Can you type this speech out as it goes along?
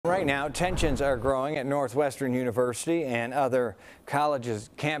Right now, tensions are growing at Northwestern University and other colleges,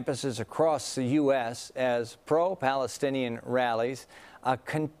 campuses across the U.S. as pro-Palestinian rallies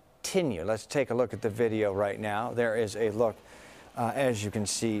continue. Let's take a look at the video right now. There is a look, as you can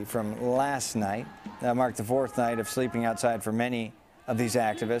see, from last night. That marked the fourth night of sleeping outside for many of these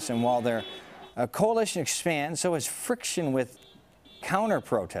activists. And while their coalition expands, so is friction with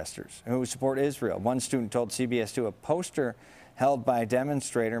counter-protesters who support Israel. One student told CBS 2 a poster held by a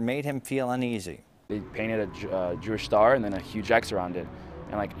demonstrator made him feel uneasy. They painted a Jewish star and then a huge X around it.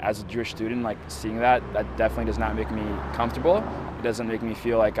 And like as a Jewish student, like seeing that definitely does not make me comfortable. It doesn't make me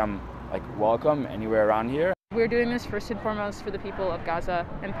feel like I'm like welcome anywhere around here. We're doing this first and foremost for the people of Gaza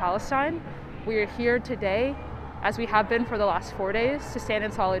and Palestine. We are here today, as we have been for the last 4 days, to stand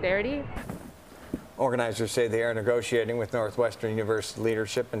in solidarity. Organizers say they are negotiating with Northwestern University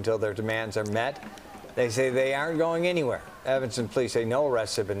leadership until their demands are met. They say they aren't going anywhere. Evanston police say no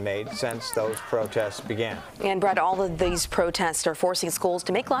arrests have been made since those protests began. And Brett, all of these protests are forcing schools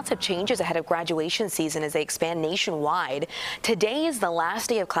to make lots of changes ahead of graduation season as they expand nationwide. Today is the last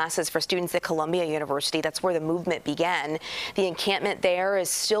day of classes for students at Columbia University. That's where the movement began. The encampment there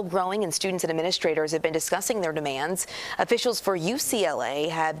is still growing, and students and administrators have been discussing their demands. Officials for UCLA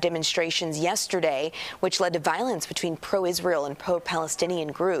had demonstrations yesterday, which led to violence between pro-Israel and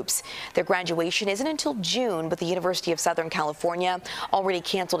pro-Palestinian groups. Their graduation isn't until June, but the University of Southern California already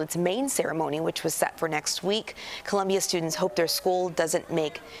canceled its main ceremony, which was set for next week. Columbia students hope their school doesn't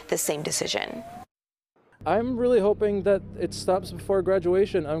make the same decision. I'm really hoping that it stops before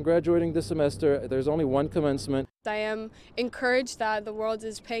graduation. I'm graduating this semester. There's only one commencement. I am encouraged that the world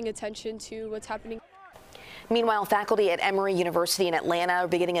is paying attention to what's happening. Meanwhile, faculty at Emory University in Atlanta are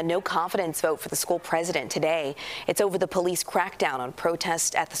beginning a no-confidence vote for the school president today. It's over the police crackdown on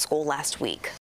protests at the school last week.